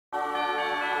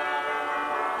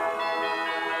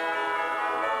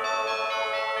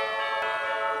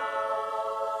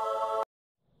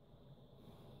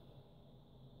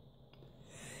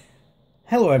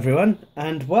Hello everyone,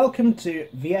 and welcome to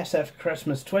VSF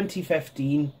Christmas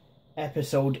 2015,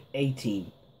 episode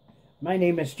 18. My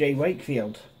name is Jay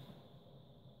Wakefield.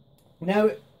 Now,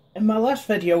 in my last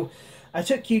video, I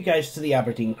took you guys to the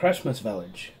Aberdeen Christmas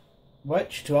Village,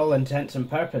 which, to all intents and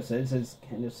purposes, is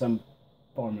kind of some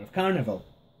form of carnival.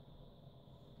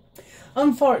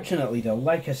 Unfortunately though,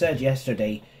 like I said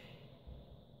yesterday,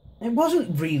 it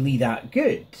wasn't really that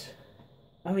good.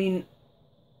 I mean,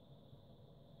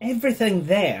 everything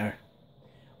there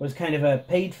was kind of a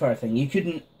paid-for thing. You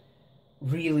couldn't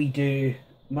really do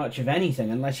much of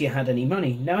anything unless you had any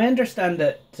money. Now, I understand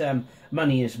that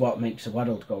money is what makes the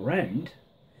world go round,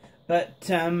 but,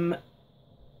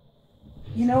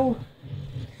 you know,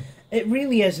 it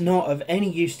really is not of any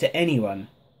use to anyone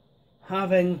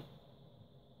having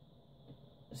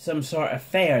some sort of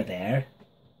fair there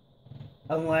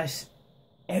unless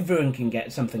everyone can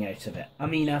get something out of it. I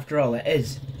mean, after all, it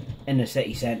is in the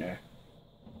city centre.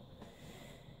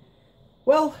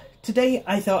 Well, today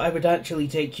I thought I would actually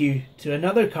take you to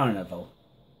another carnival.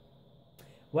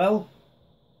 Well,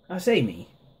 I say me.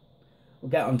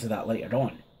 We'll get onto that later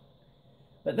on.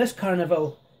 But this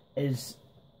carnival is,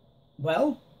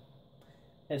 well,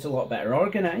 it's a lot better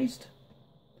organised.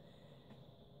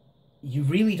 You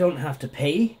really don't have to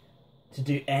pay to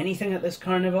do anything at this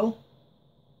carnival.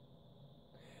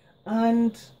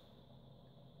 And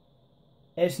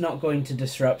it's not going to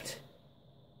disrupt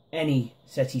any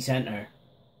city centre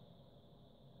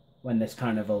when this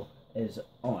carnival is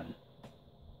on.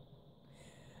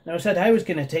 Now, I said I was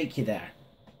going to take you there,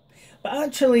 but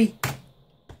actually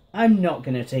I'm not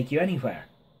going to take you anywhere.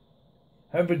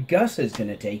 However, Gus is going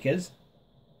to take us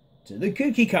to the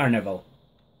Kooky Carnival.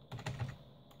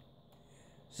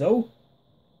 So,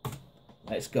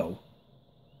 let's go.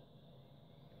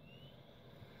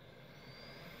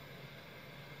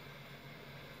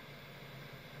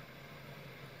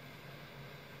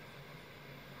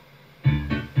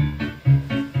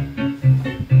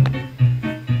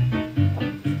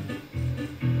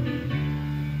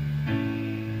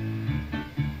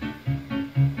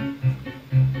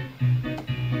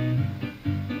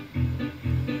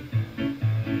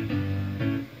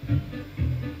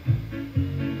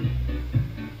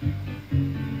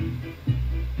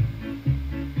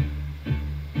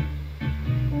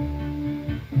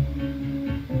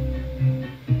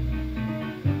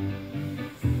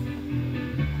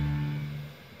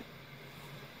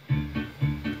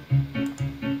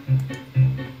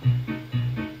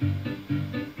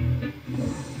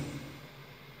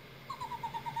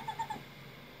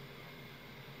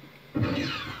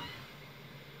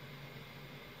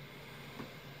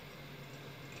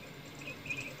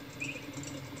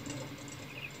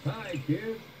 Hi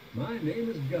kids, my name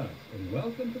is Gus, and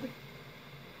welcome to the...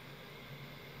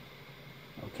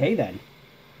 Okay then.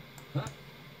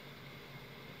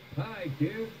 Hi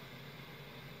kids.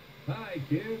 Hi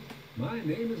kids, my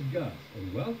name is Gus,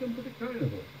 and welcome to the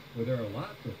carnival, where there are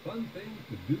lots of fun things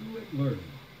to do and learn.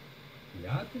 The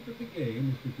object of the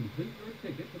game is to complete your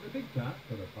ticket to the big top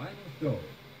for the final show.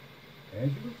 As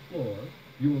you explore,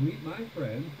 you will meet my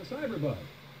friends, the Cyberbugs.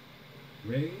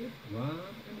 Rave, Rom,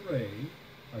 and Ray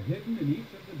are hidden in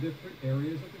each of the different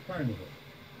areas of the carnival.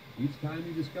 Each time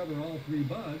you discover all three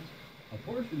bugs, a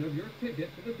portion of your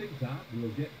ticket to the big top will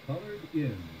get colored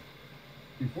in.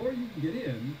 Before you can get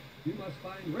in, you must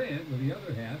find Rant with the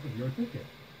other half of your ticket.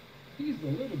 He's the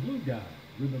little blue guy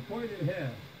with the pointed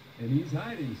head, and he's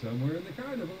hiding somewhere in the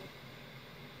carnival.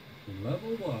 In level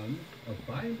 1 of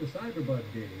Find the Cyberbug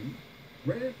game,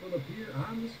 Rant will appear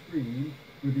on the screen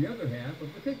with the other half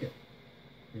of the ticket.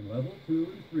 In level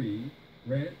 2 and 3,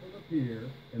 Rant will appear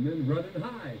and then run and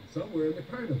hide somewhere in the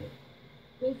carnival.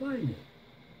 Go find him.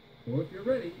 So if you're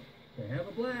ready to have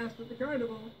a blast at the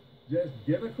carnival, just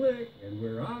give a click and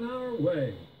we're on our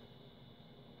way.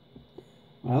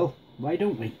 Well, why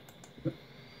don't we?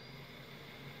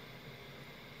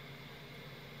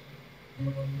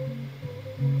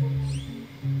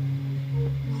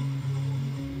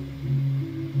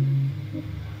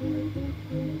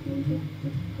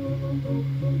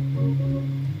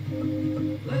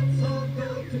 Let's all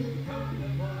go to the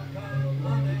carnival, come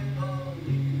one and all,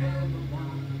 we can have a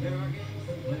ball. There are games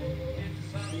to play, it's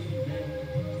a sunny day.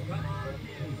 Come on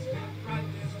kids, step right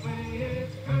this way.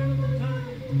 It's carnival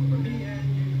time for me and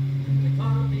you. They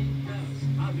call me Gus,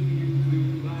 how do you do?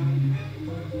 I'm ready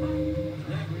for fun with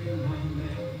everyone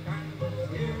there. Carnival's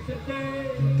here today.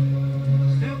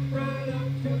 Step right up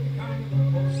to the carnival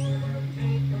poster,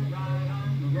 take a ride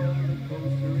on the roller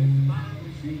coaster. It's my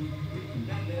machine. We can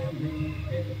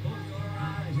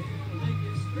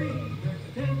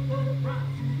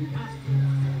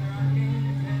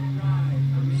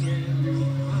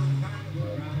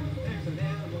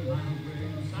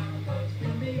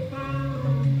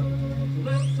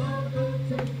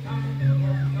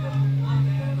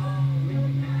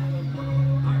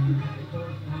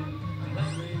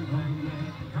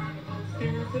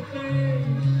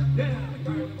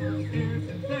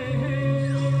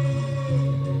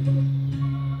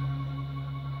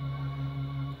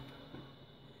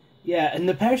Yeah, and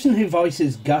the person who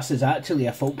voices Gus is actually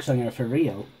a folk singer for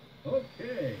real.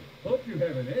 Okay, hope you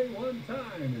have an A1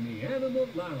 time in the Animal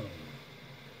Lounge.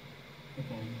 I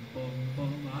wanna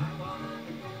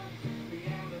go to the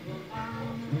Animal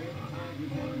Lounge where the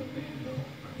tigers and the bears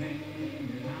are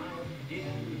hanging out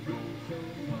in the fruit show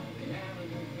while the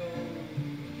animals go.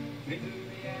 Take to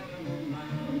the Animal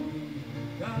Lounge,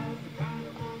 'cause the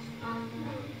carnival's fun.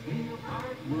 Now the theme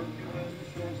park working when the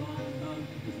show's all done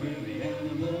is where the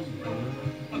animals go.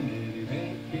 A mini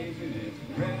vacation, it's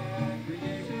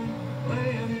recreation,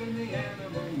 playing in the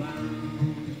Animal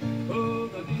Lounge. Oh,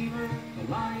 the beaver, the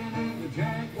lion, and the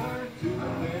jaguar too,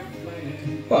 they're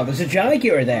playing. Well, there's a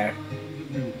jaguar there.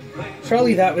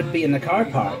 Surely that would be in the car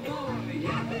park.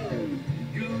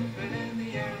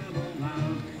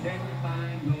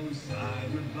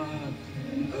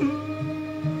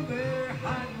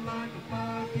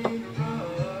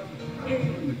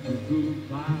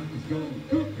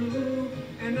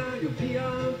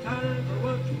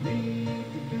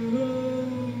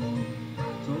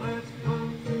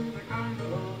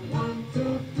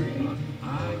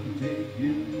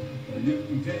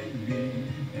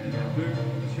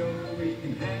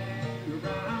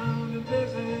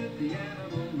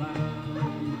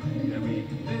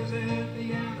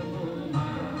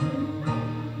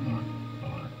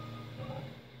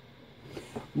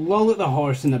 Lull at the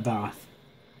horse in the bath.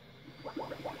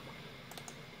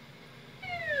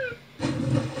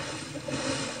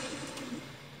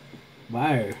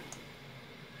 Wow.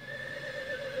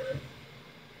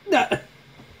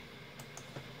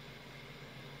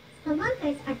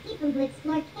 Spelunkers are people who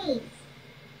explore caves.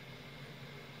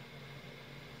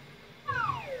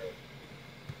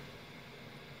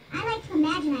 I like to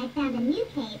imagine I found a new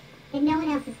cave that no one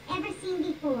else has ever seen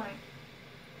before.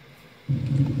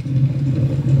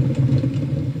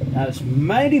 That's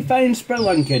mighty fine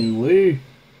spelunking, Lou.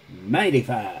 Mighty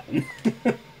fine.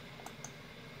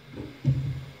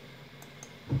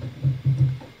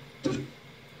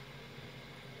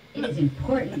 It is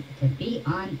important to be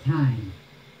on time.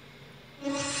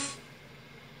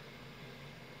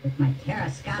 With my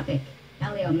terrascopic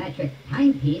heliometric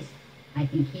timepiece, I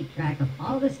can keep track of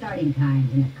all the starting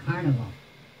times in the carnival.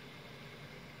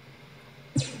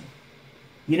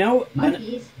 You know,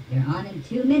 Monkeys, they're on in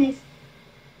 2 minutes.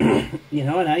 you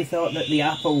know, and I thought that the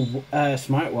Apple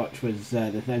smartwatch was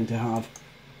the thing to have.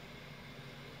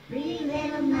 3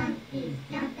 little monkeys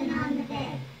jumping on the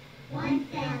bed. One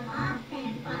fell off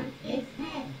and bumped his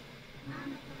head.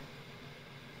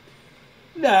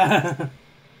 Mama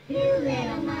 2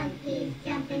 little monkeys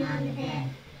jumping on the bed.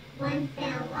 One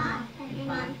fell off and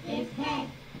bumped his head.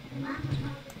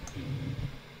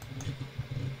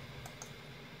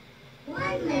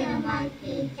 One little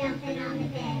monkey jumping on the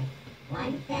bed.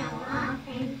 One fell off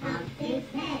and bumped his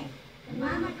head. The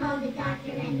mama called the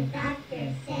doctor and the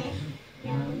doctor said,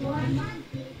 no more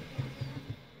monkeys.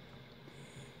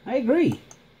 I agree.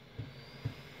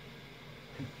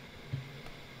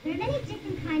 There are many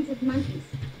different kinds of monkeys.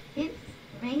 Chimps,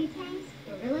 orangutans,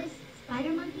 gorillas,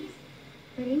 spider monkeys.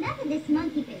 But enough of this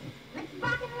monkey business. Let's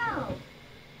rock and roll.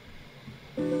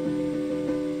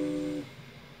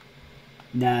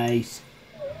 Nice.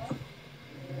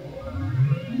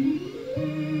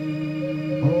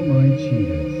 Oh, my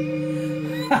cheetahs.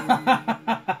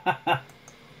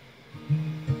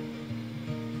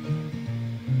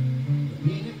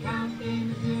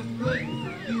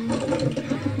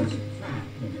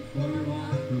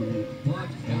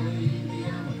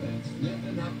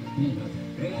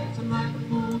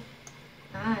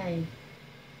 Hi.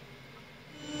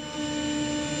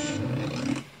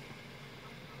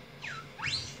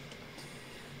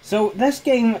 So this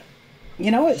game,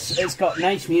 you know, it's got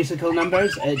nice musical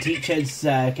numbers. It teaches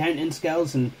counting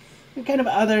skills and kind of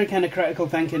other kind of critical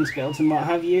thinking skills and what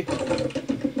have you.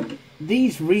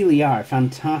 These really are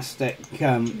fantastic.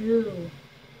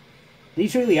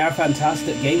 These really are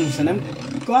fantastic games, and I'm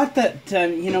glad that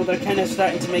you know, they're kind of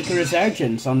starting to make a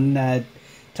resurgence on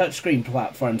touchscreen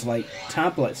platforms like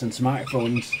tablets and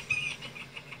smartphones.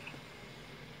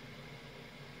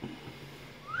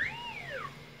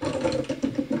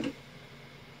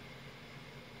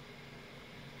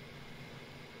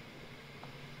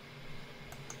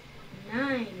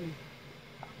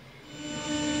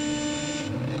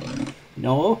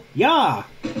 No, yeah.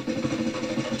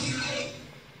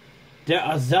 There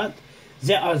are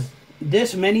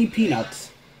this many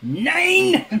peanuts.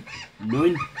 9!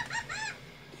 9.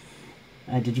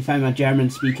 Did you find my German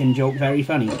speaking joke very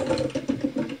funny?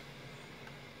 1,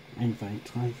 2,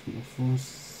 3, 4, 5,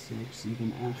 6,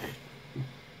 7, 8.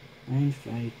 1,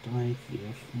 2, 3,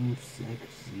 4, 5, 6,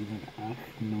 7, 8,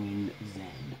 9, 10.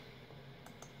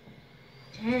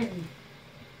 10.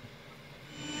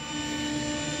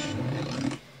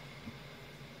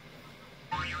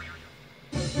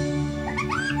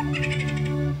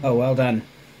 Oh, well done.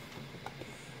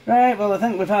 Right, well, I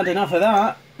think we've had enough of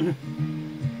that.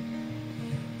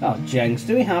 Oh, Jinx,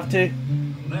 do we have to?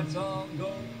 Let's all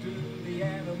go to the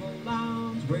animal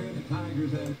lounge where the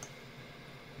tigers at.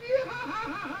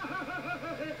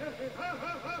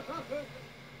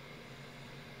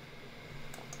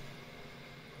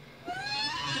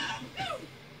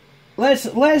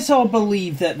 Let's all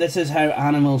believe that this is how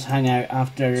animals hang out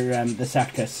after the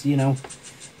circus. You know,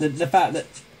 the fact that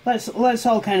let's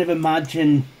all kind of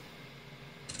imagine.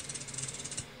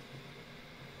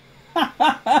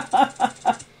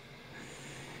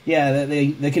 Yeah, that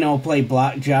they can all play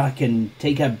blackjack and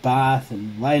take a bath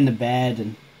and lie in the bed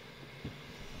and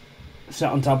sit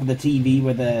on top of the TV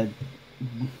with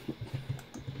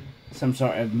some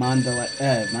sort of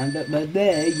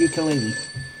ukulele.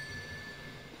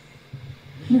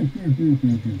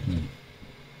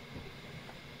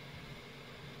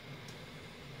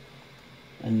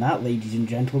 And that, ladies and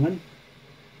gentlemen,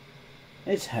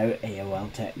 is how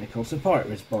AOL Technical Support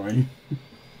was born.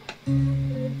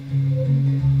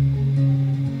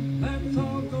 Let's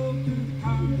all go to the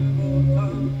carnival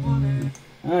town.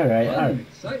 Alright, Fun alright. and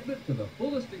excitement to the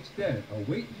fullest extent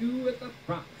await you at the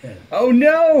prop tent. Oh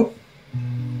no!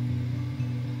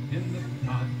 In the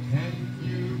prop tent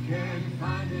you can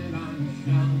find it on the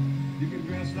shelf. You can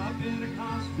dress up in a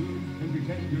costume and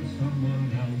pretend you're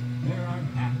someone else. There are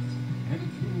hats and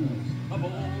tools, a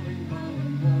bowling ball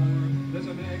and more. There's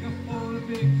a megaphone, a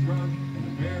big trunk, and a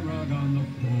bear rug on the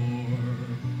floor.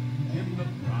 In the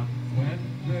prop tent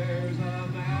there's a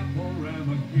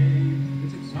apple-rama game.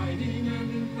 It's exciting and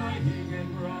inviting, and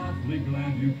we're awfully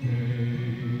glad you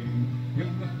came.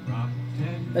 In the prop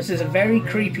tent This is a very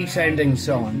creepy sounding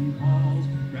song.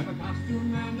 grab a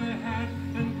costume and a hat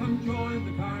and come join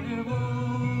the carnival.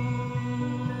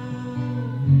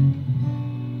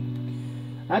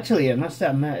 Actually, I must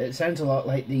admit, it sounds a lot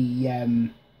like the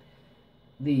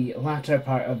latter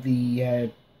part of the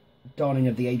Dawning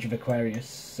of the Age of Aquarius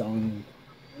song.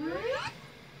 Where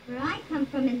I come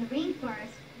from in the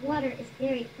rainforest, water is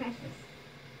very precious.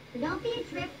 So don't be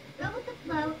adrift, go with the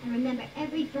flow, and remember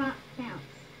every drop counts.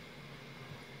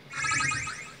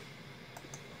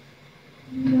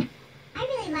 I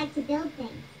really like to build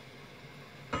things.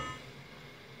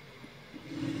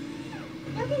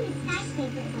 Building a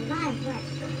skyscraper is a lot of work.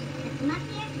 But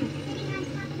luckier than sitting on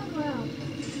top of the world.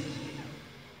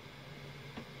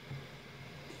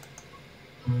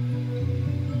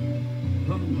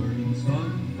 Come learn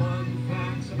some fun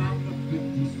facts about the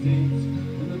 50 states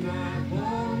and the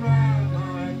Nap-O-Rama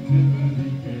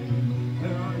activity game.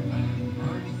 There are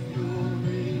landmarks you'll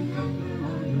remember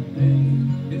all your days.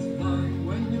 It's fun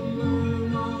when you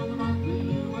learn all about the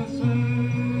USA.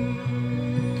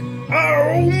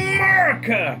 Oh,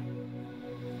 America!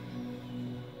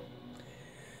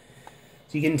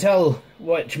 So you can tell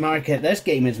which market this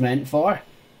game is meant for.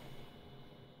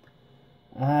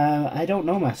 I don't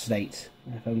know my states,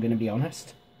 if I'm going to be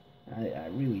honest. I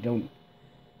really don't.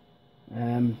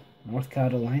 North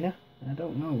Carolina? I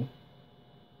don't know.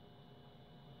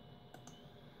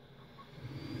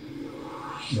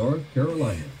 North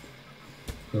Carolina.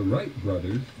 The Wright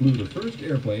brothers flew the first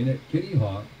airplane at Kitty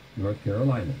Hawk, North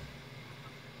Carolina.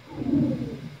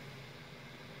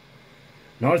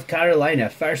 North Carolina,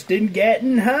 first in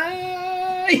getting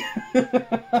high!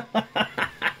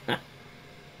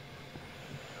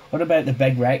 What about the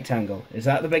big rectangle? Is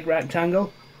that the big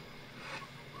rectangle?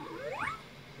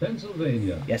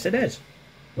 Pennsylvania. Yes, it is.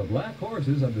 The black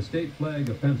horses on the state flag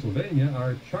of Pennsylvania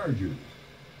are chargers.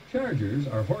 Chargers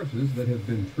are horses that have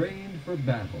been trained for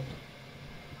battle.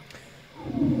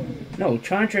 No,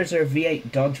 Chargers are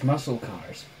V8 Dodge muscle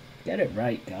cars. Get it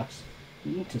right, Gus.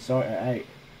 You need to sort it out.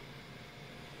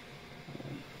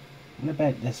 What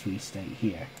about this wee state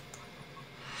here?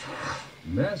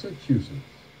 Massachusetts.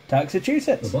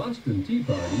 Massachusetts. The Boston Tea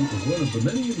Party is one of the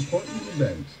many important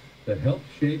events that helped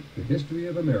shape the history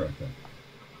of America.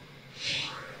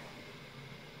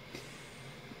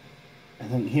 I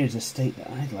think here's a state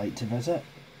that I'd like to visit.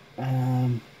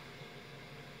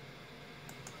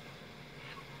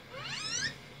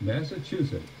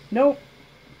 Massachusetts. Nope.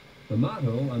 The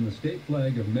motto on the state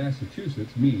flag of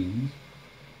Massachusetts means,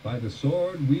 "By the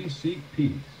sword we seek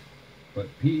peace, but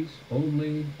peace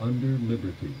only under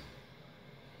liberty."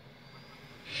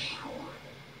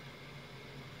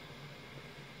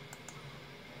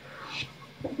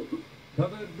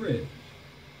 Covered Bridge,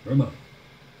 Vermont.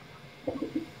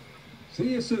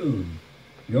 See you soon.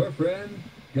 Your friend,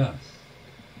 Gus.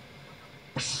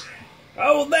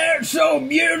 Oh, they're so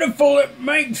beautiful it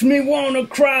makes me want to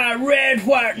cry red,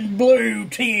 white, and blue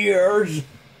tears.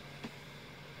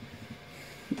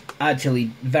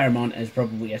 Actually, Vermont is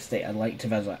probably a state I'd like to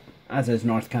visit, as is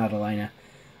North Carolina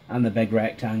and the big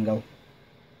rectangle.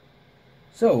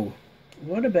 So,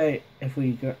 what about if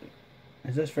we go...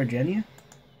 Is this Virginia?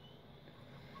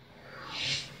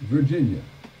 Virginia.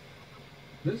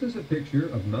 This is a picture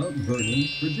of Mount Vernon,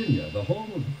 Virginia, the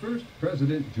home of the first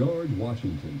President George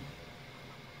Washington.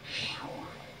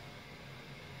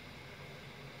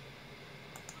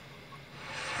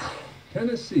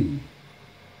 Tennessee.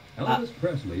 Elvis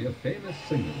Presley, a famous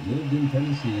singer, lived in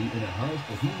Tennessee in a house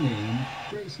that he named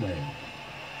Graceland.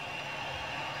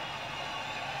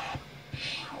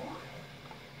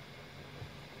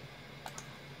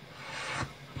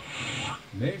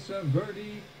 Mesa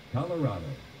Verde, Colorado.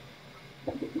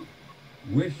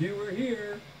 Wish you were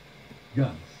here,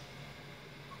 Gus.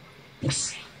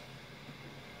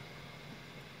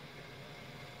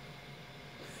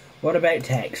 What about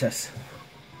Texas?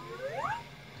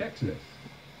 Texas.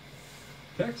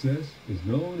 Texas is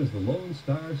known as the Lone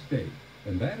Star State,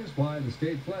 and that is why the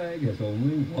state flag has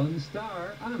only one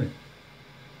star on it.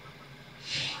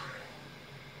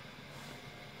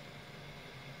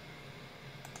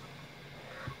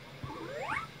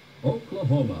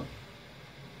 Oklahoma.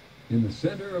 In the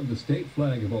center of the state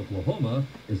flag of Oklahoma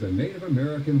is a Native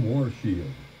American war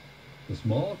shield. The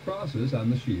small crosses on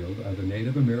the shield are the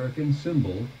Native American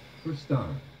symbol for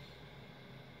stars.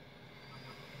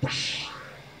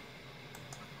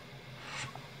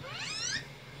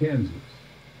 Kansas.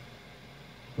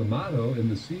 The motto in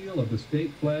the seal of the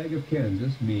state flag of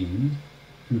Kansas means,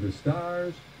 "To the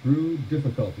stars through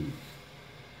difficulties."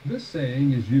 This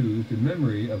saying is used in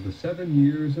memory of the 7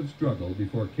 years of struggle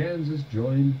before Kansas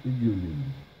joined the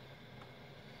Union.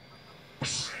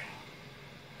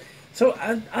 So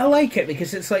I like it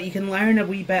because it's like you can learn a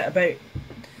wee bit about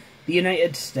the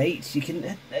United States. You can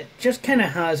it just kind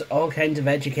of has all kinds of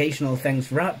educational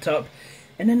things wrapped up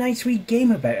in a nice wee game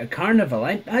about a carnival.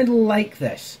 I like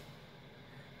this.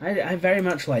 I very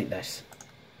much like this.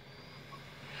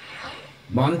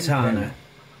 Montana.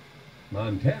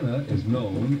 Montana is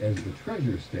known as the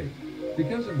Treasure State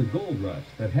because of the gold rush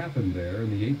that happened there in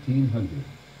the 1800s.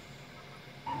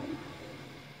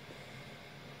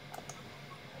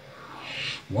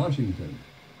 Washington.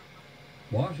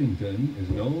 Washington is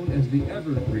known as the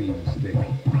Evergreen State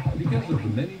because of the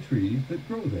many trees that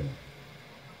grow there.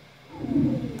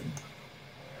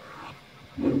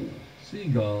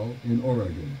 Seagull in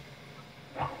Oregon.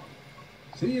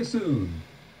 See you soon.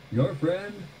 Your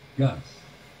friend, Gus.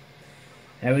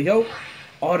 There we go.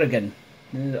 Oregon.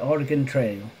 The Oregon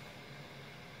Trail.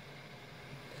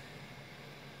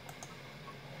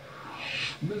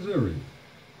 Missouri.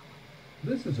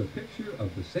 This is a picture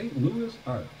of the St. Louis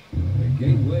Arch, the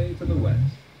gateway to the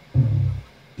west.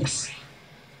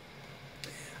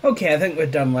 Okay, I think we're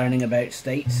done learning about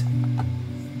states. In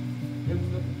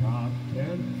the top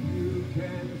 10, you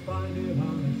can find it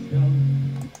on a shelf.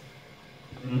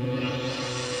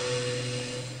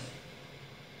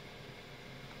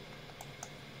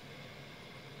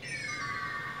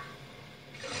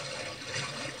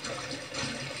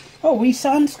 Oh, wee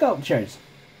sand sculptures.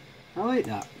 I like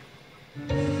that.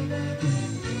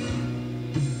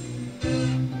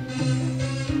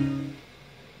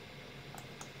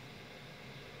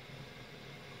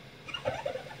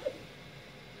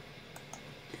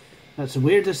 That's the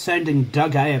weirdest sounding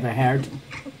Doug I ever heard.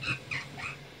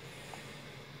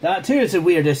 That too is the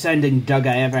weirdest sounding Doug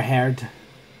I ever heard.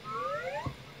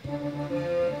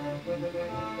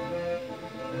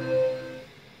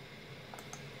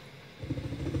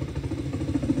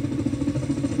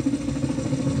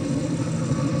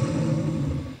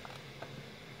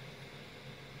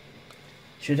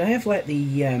 Should I have let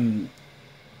the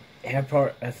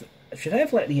airport? Should I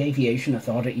have let the aviation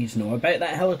authorities know about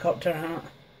that helicopter hat?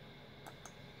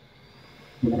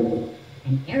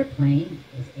 An airplane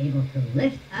is able to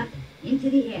lift up into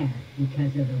the air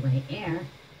because of the way air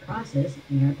crosses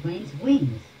an airplane's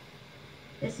wings.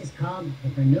 This is called the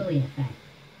Bernoulli effect.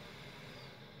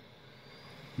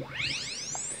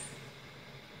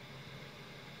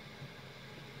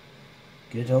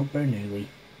 Good old Bernoulli.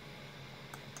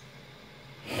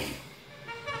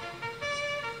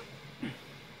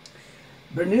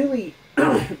 Bernoulli,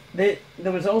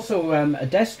 there was also a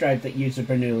disk drive that used the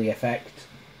Bernoulli effect,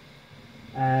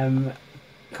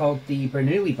 called the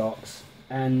Bernoulli box,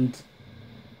 and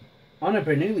on a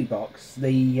Bernoulli box,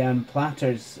 the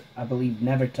platters, I believe,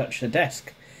 never touched the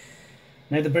disc.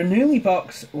 Now, the Bernoulli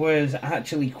box was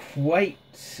actually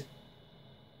quite...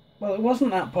 well, it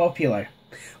wasn't that popular,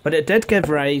 but it did give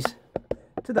rise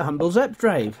to the humble zip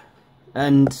drive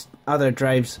and other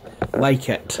drives like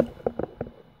it.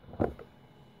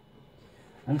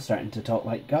 I'm starting to talk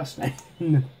like Gus now.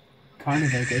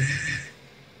 Carnival did.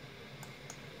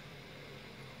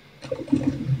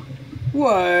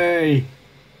 Way!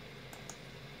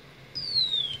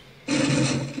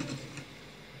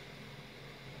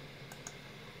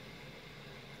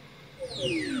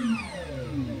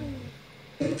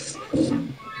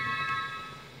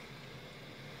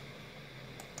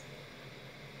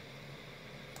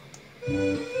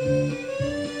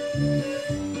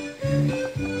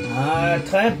 Ah,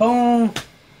 très bon!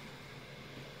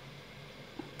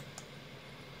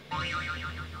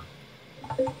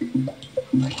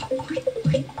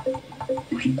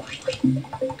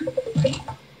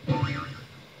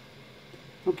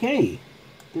 Okay,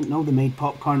 didn't know they made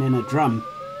popcorn in a drum.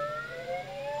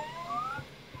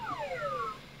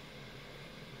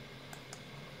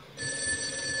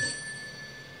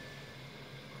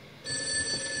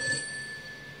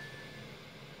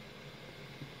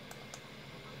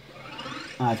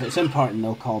 If it's important,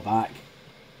 they'll call back.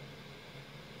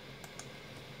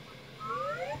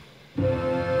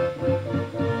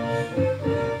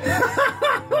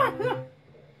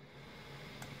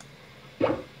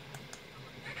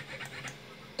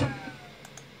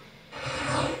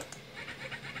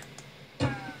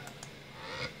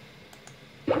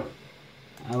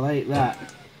 I like that.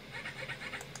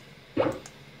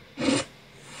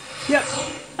 Yep,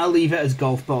 I'll leave it as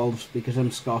golf balls because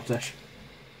I'm Scottish.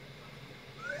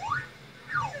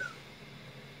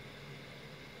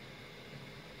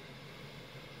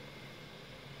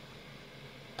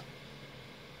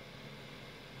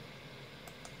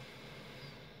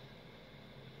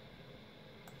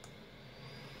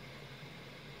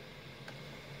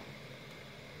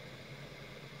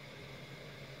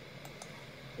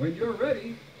 When you're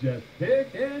ready, just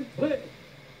pick and click.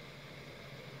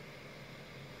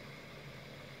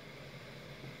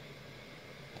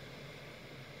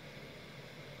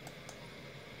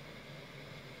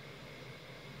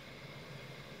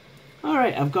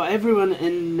 Alright, I've got everyone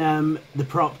in the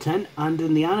prop tent and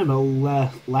in the animal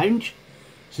lounge.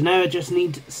 So now I just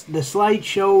need the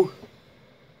slideshow,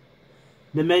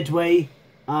 the midway,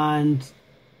 and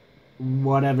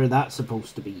whatever that's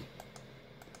supposed to be.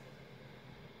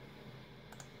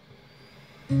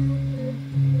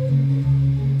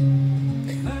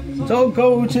 So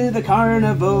go to the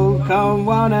carnival, come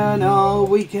one and all,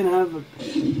 we can have a...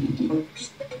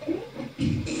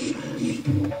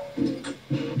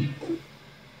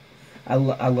 I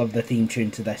love the theme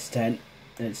tune to this tent.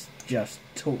 It's just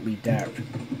totally derp.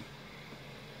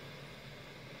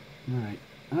 Alright.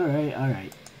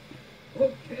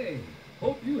 Okay,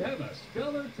 hope you have a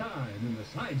stellar time in the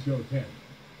sideshow tent.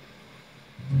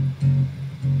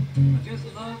 I just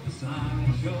love the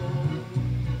sideshow,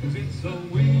 'cause it's so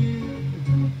weird.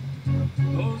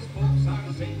 Those folks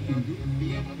are saying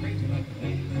goofy and crazy like a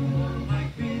lady with one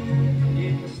like beer.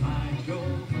 In the sideshow,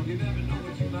 you never know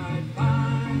what you might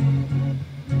find.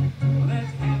 Well,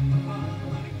 that's half the fun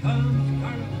when it comes to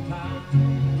carnival time.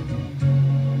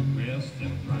 Well,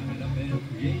 step right up and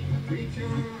create a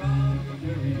creature of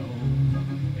your very own.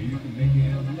 You can make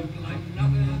it look like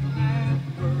nothing that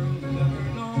the world has ever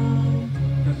known.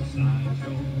 'Cause the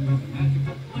sideshow is a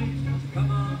magical place, so come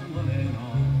on, one and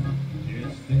all.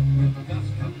 Just stick with us,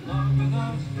 come along with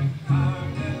us to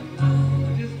Carnival.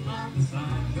 I just love the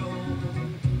sideshow,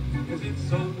 'cause it's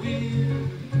so weird.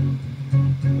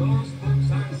 Those folks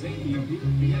are zany,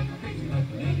 goofy, and crazy like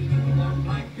the lady with the long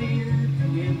black beard.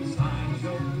 In the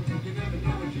sideshow, you never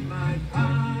know what you might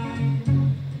find.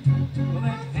 Well,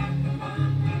 that's half the fun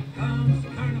when it comes to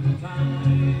carnival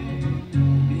time.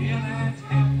 Yeah, that's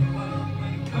half the fun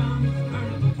when it comes to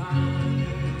carnival time.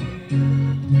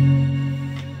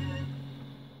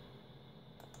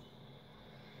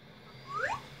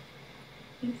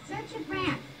 In search of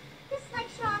rats. Just like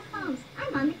Sherlock Holmes,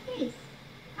 I'm on the case.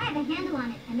 I have a handle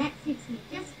on it, and that suits me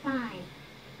just fine.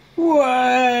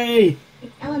 Way!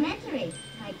 It's elementary,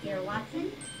 my dear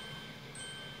Watson.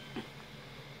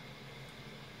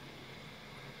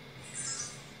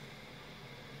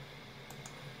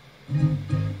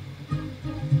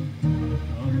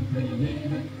 Create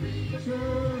a creature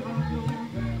of your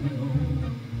very own.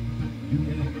 You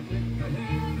can pick a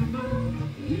hand and mouth,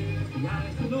 the ears, the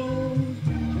eyes, the nose.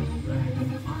 Just drag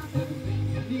and pop everything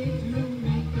you need to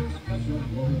make your special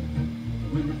glow.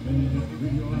 When you're finished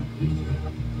with your creature,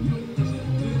 you can listen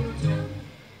to the tune.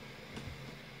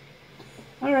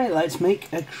 Alright, let's make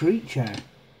a creature.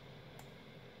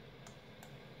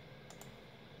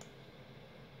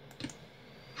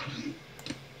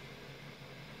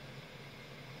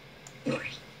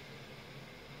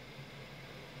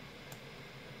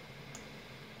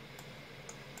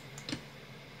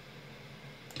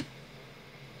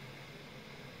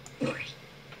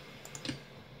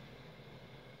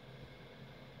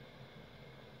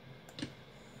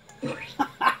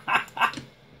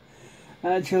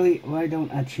 Actually, why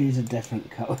don't I choose a different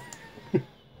colour?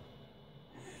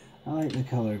 I like the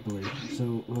colour blue,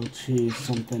 so we'll choose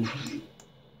something.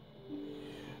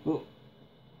 Well,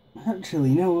 actually,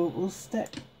 no, we'll stick.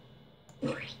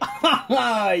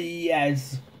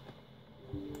 Yes!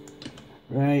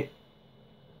 Right.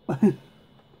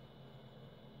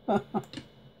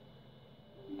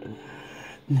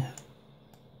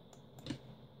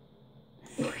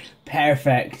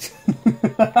 Perfect.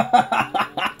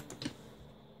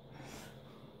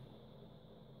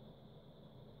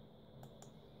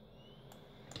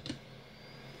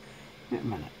 Wait a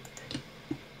minute.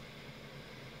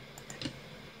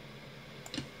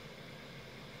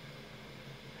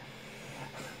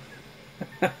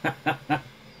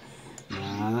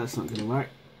 Nah, that's not gonna work.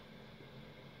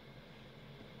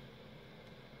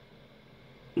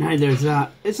 Now there's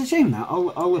that. It's a shame that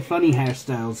all the funny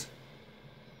hairstyles.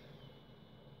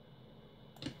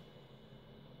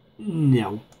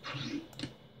 No.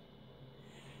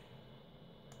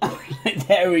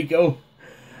 There we go.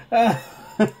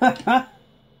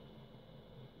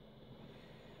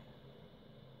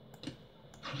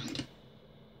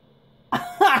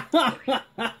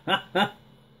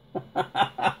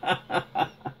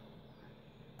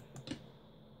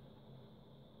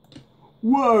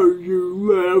 Why are you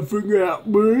laughing at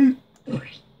me?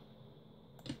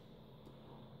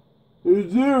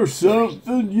 Is there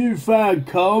something you find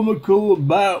comical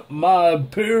about my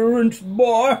appearance,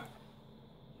 boy?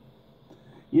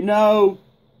 You know,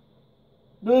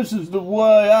 this is the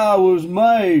way I was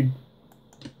made.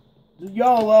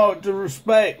 Y'all ought to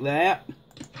respect that.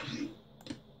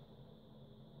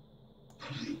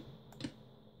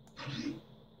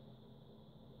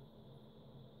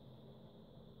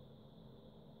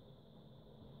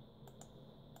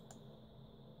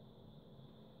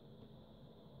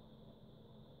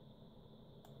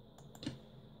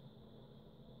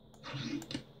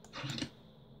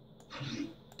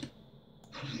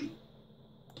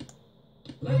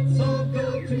 Let's all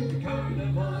go to the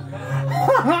carnival.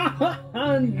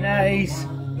 Nice.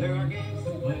 There are games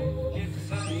to play. It's a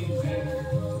sunny day.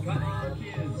 Come on,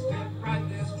 kids, step right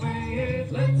this way.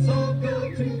 Let's all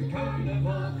go to the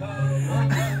carnival. Come on,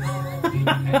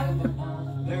 have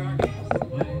fun. There are games to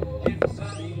play. It's a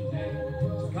sunny day.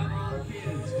 Come on,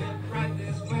 kids, step right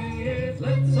this way.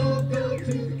 Let's all go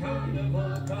to the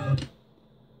carnival. Come.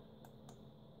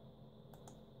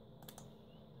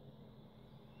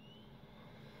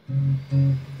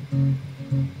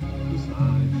 The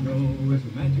sideshow is a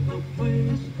magical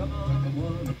place. Come on, come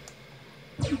on.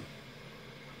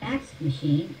 Fax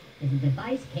machine is a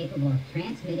device capable of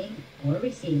transmitting or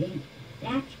receiving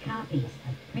exact copies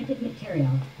of printed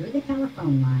material through the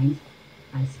telephone lines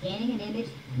by scanning an image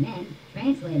and then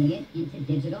translating it into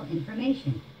digital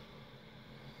information.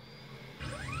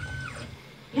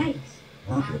 Yikes!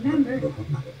 Wrong number.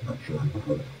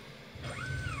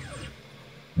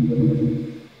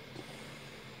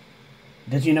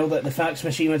 Did you know that the fax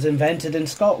machine was invented in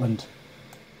Scotland?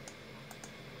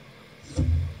 On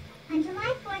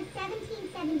July 4th,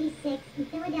 1776, in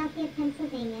Philadelphia,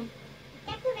 Pennsylvania,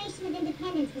 the Declaration of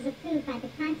Independence was approved by the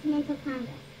Continental Congress.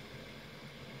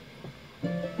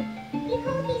 We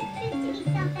hold these truths to be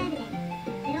self-evident,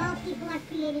 that all people are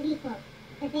created equal,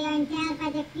 that they are endowed by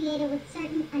their Creator with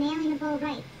certain unalienable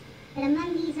rights, that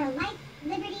among these are life,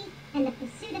 liberty, and the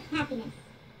pursuit of happiness.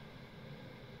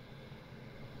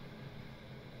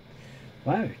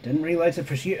 Wow, didn't realise the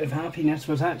pursuit of happiness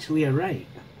was actually a right.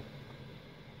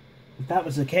 If that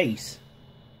was the case,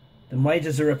 then why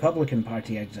does the Republican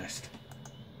Party exist?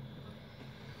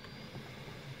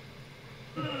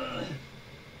 So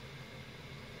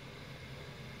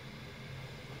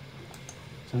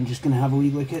I'm just going to have a wee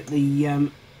look at the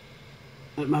at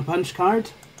my punch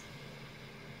card.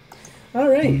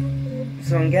 Alright,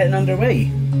 so I'm getting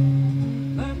underway.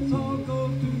 Let's all go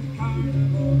to the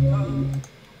carnival. Come.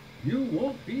 You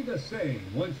won't be the same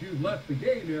once you've left the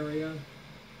game area.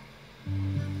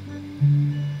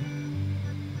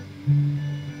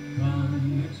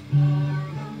 Come explore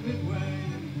the Midway.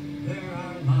 There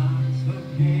are lots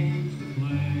of games to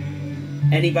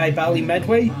play. Any by Bally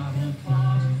Medway? Bible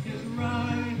Toss is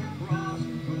right across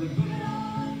from the good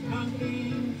old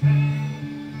hunting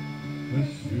train.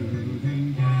 With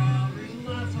shooting galleries,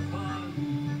 lots of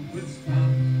fun. With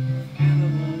stuffed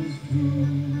animals too.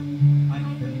 I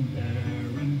can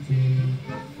guarantee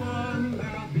the fun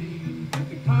there'll be at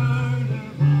the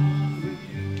carnival with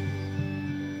you.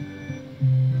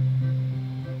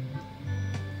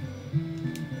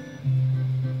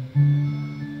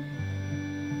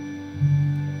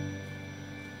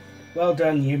 Well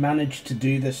done, you managed to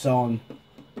do the song.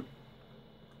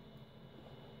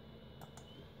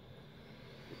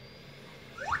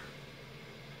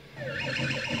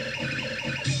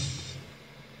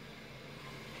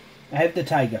 I have the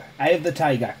tiger. I have the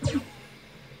tiger.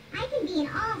 I can be an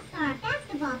all-star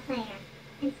basketball player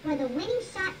and score the winning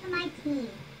shot for my team.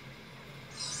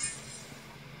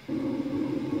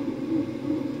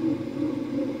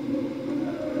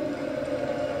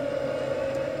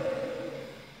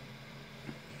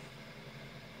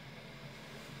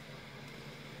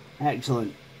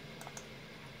 Excellent.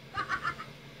 Huh?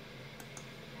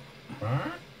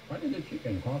 Why did the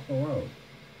chicken cross the road?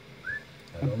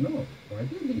 I don't know. Why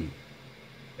did he?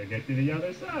 To get to the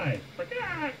other side.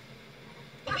 Forgot.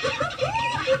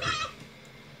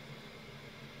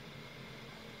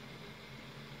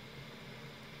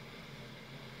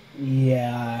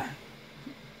 Yeah.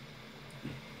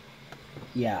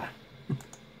 Yeah.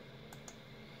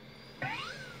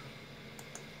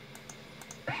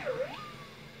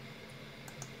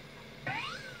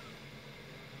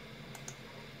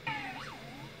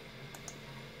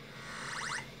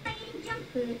 Eating junk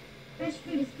food. Fresh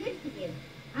fruit is good for you.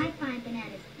 I find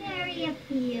bananas very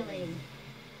appealing.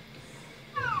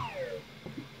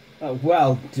 Oh,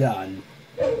 well done.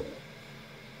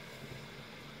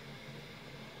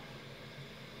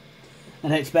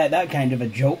 And I expect that kind of a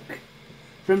joke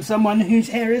from someone whose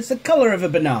hair is the colour of a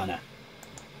banana.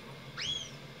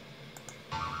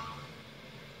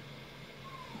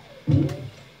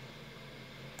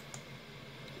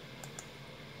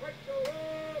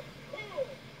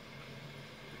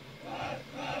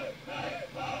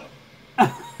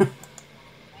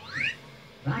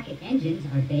 Rocket engines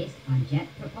are based on jet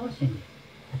propulsion.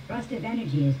 A thrust of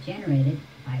energy is generated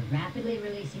by rapidly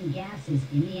releasing gases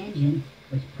in the engine,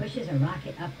 which pushes a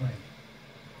rocket upward.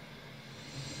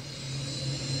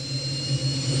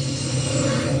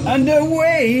 And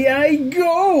away I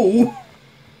go!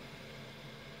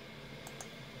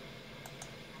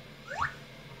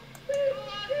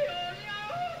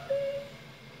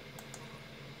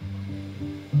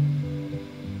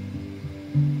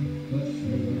 The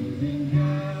shooting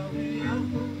galley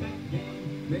alphabet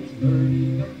game makes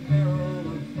learning a barrel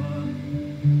of fun.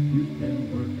 You can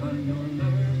work on your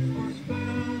letters or spell a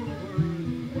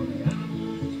word, or the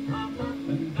animals hop up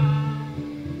and down.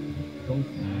 Go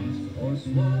fast or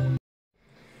slow.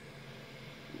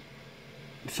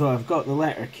 So I've got the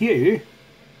letter Q.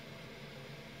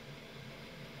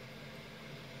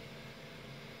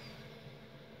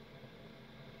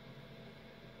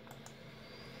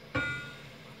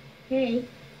 K.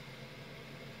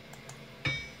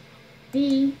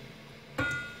 B.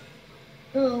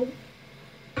 O.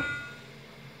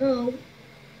 O.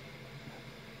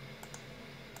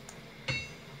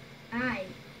 I.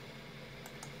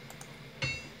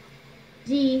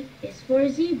 Z is for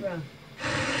zebra.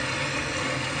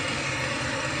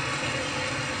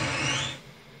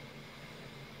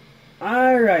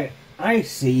 Alright, I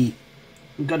see.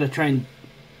 I've got to try and...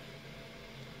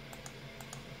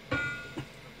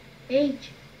 H.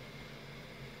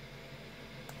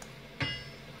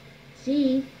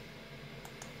 C.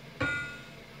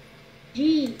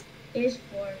 G is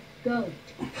for goat.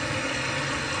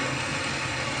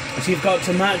 So you've got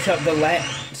to match up the let.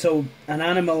 So an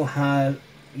animal has,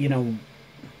 you know,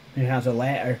 who has a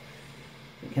letter,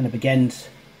 it kind of begins.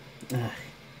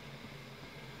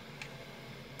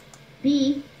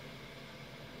 B.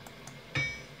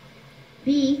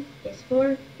 B is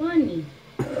for bunny.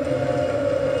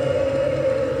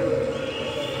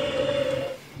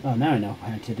 Oh, now I know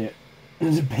how to do it.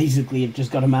 Basically, you've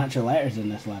just got to match your letters in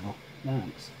this level.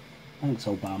 Thanks. Thanks,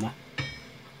 Obama.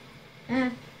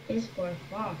 F is for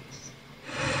fox.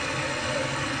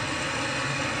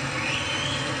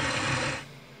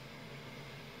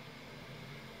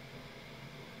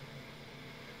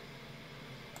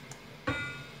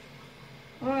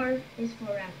 R is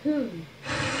for raccoon.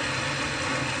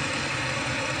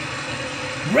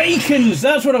 Rakens!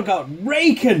 That's what I've got!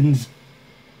 Rakens!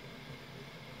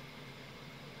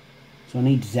 So I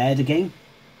need Z again.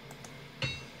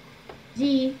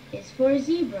 Z is for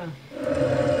zebra.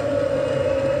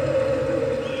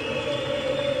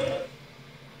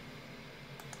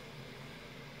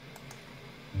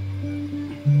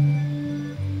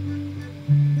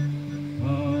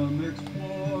 Come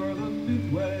explore the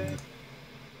Midway.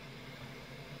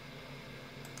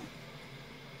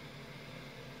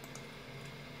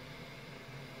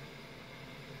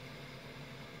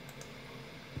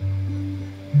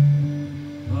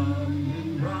 Come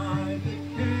and ride the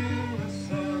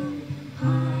carousel. I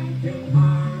can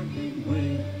hardly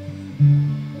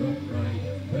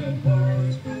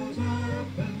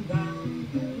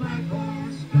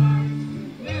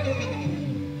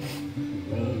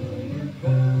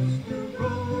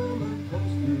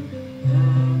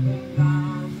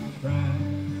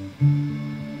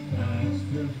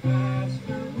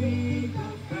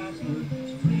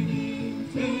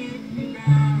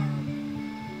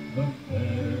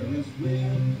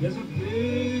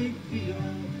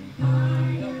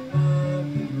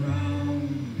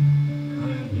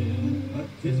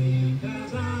tizzy,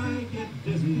 'cause I get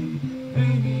dizzy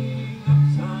hanging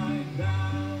upside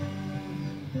down.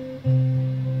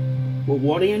 Well,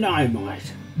 what do you know,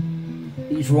 mate?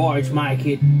 These rides make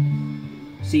it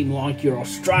seem like you're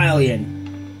Australian.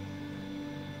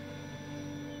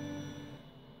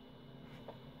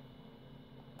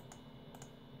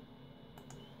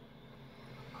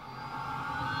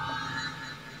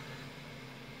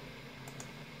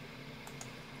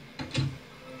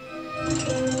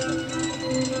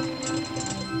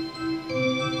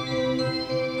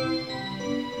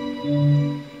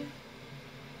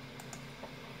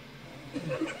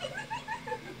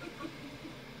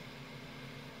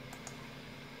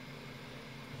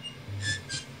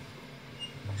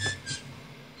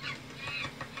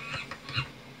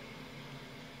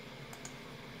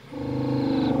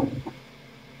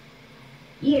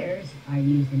 Gears are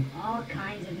used in all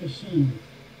kinds of machines.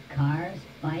 Cars,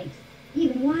 bikes,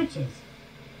 even watches.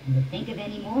 Can you think of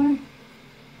any more?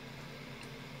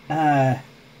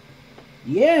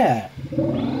 Yeah.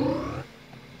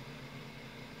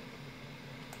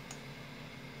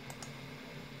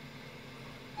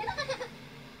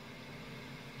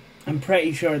 I'm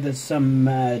pretty sure there's some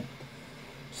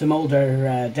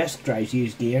older disk drives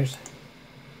use gears.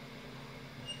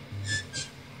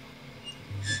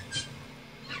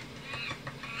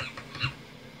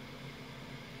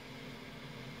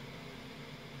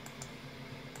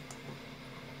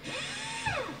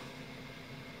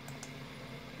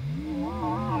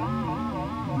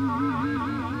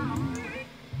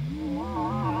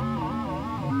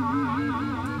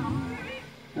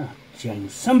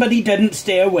 James, somebody didn't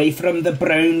stay away from the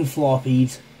brown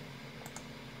floppies.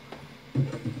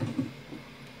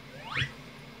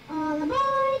 All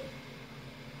aboard!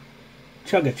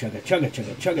 Chugga chugga chugga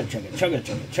chugga chugga chugga chugga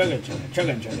chugga chugga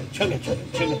chugga chugga chugga chugga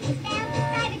chugga chugga.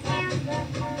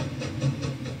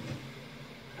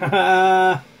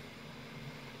 Haha.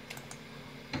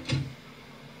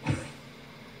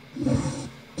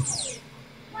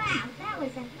 Wow, that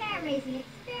was a hair-raising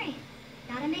experience.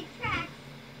 Gotta make tracks.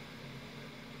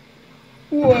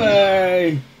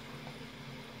 Way.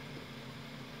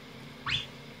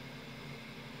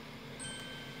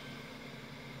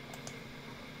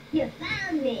 You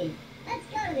found me. Let's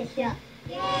go to the show.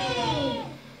 Yay!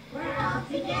 We're all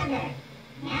together.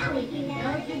 Now we can go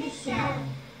to the show.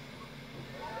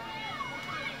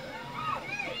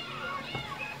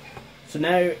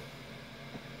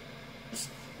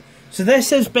 So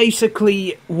this is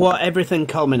basically what everything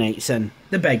culminates in,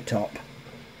 the big top.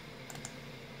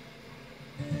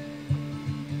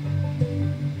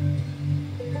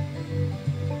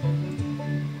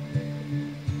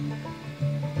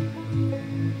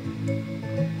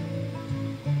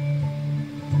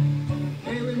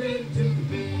 Hey, we made it to the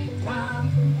big top,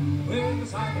 where the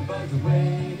cyberbugs are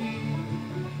waiting.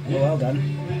 Well done.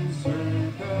 In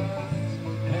circus,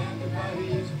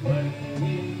 everybody's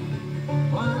playing.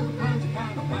 All the kinds of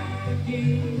kind of wacky,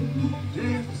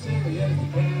 just as silly as they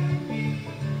can be.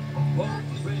 Wolf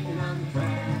is ringing on the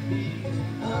trapeze,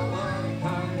 oh what a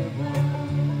carnival.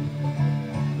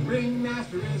 The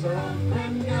ringmaster is our old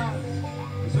friend Gus,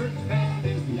 the circus band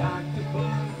is the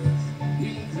octopus.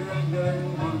 These are under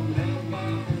one man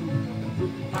band, the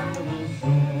Kooky Carnival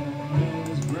show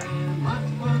is grand. Lots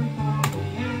of fun for me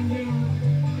and you,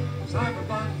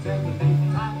 cyberbugs and the big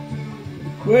top two.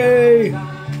 Way.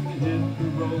 Time to hit the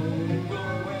road and go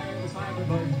where the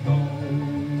cyberbugs go.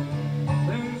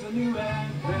 There's a new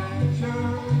adventure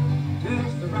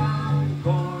just around the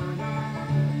corner.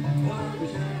 Oh, we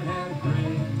sure had a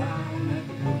great time at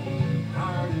the Kooky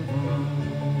Carnival.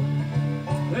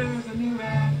 There's a new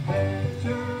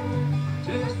adventure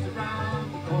just around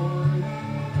the corner.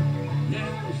 Yeah,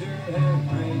 we sure had a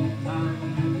great time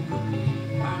at the Kooky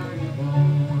Carnival.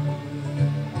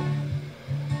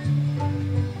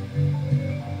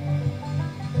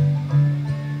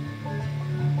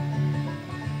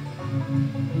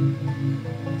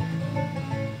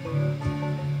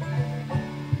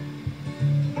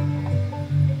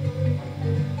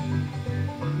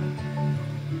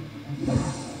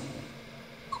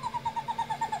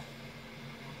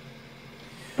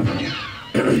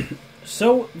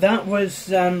 So that was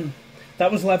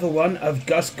level 1 of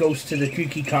Gus Goes to the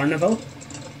Kooky Carnival,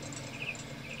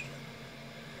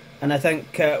 and I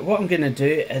think what I'm going to do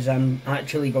is I'm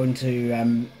actually going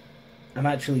to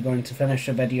finish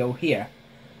the video here.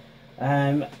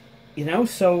 You know,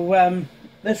 so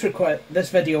this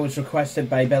video was requested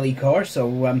by Billy Core.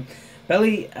 So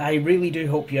Billy, I really do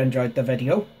hope you enjoyed the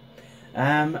video.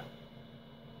 And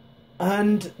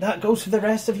that goes for the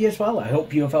rest of you as well. I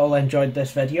hope you have all enjoyed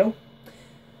this video.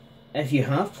 If you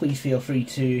have, please feel free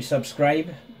to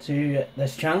subscribe, to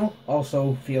this channel.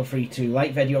 Also, feel free to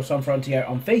like Videos on Frontier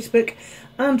on Facebook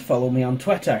and follow me on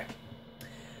Twitter.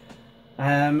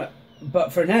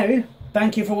 But for now,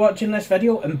 thank you for watching this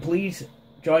video, and please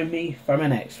join me for my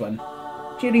next one.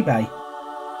 Cheery bye.